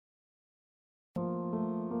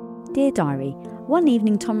Dear Diary, one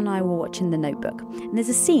evening Tom and I were watching The Notebook, and there's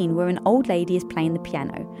a scene where an old lady is playing the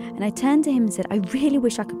piano, and I turned to him and said, I really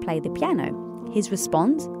wish I could play the piano. His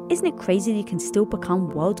response, isn't it crazy that you can still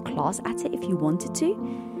become world class at it if you wanted to?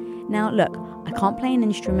 Now look, I can't play an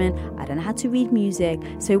instrument, I don't know how to read music,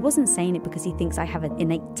 so he wasn't saying it because he thinks I have an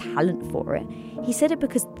innate talent for it. He said it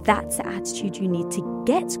because that's the attitude you need to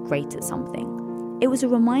get great at something. It was a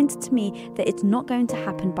reminder to me that it's not going to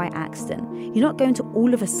happen by accident. You're not going to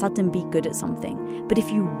all of a sudden be good at something. But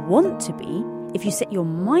if you want to be, if you set your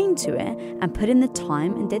mind to it and put in the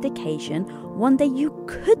time and dedication, one day you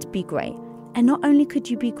could be great. And not only could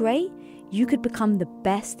you be great, you could become the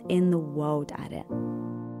best in the world at it.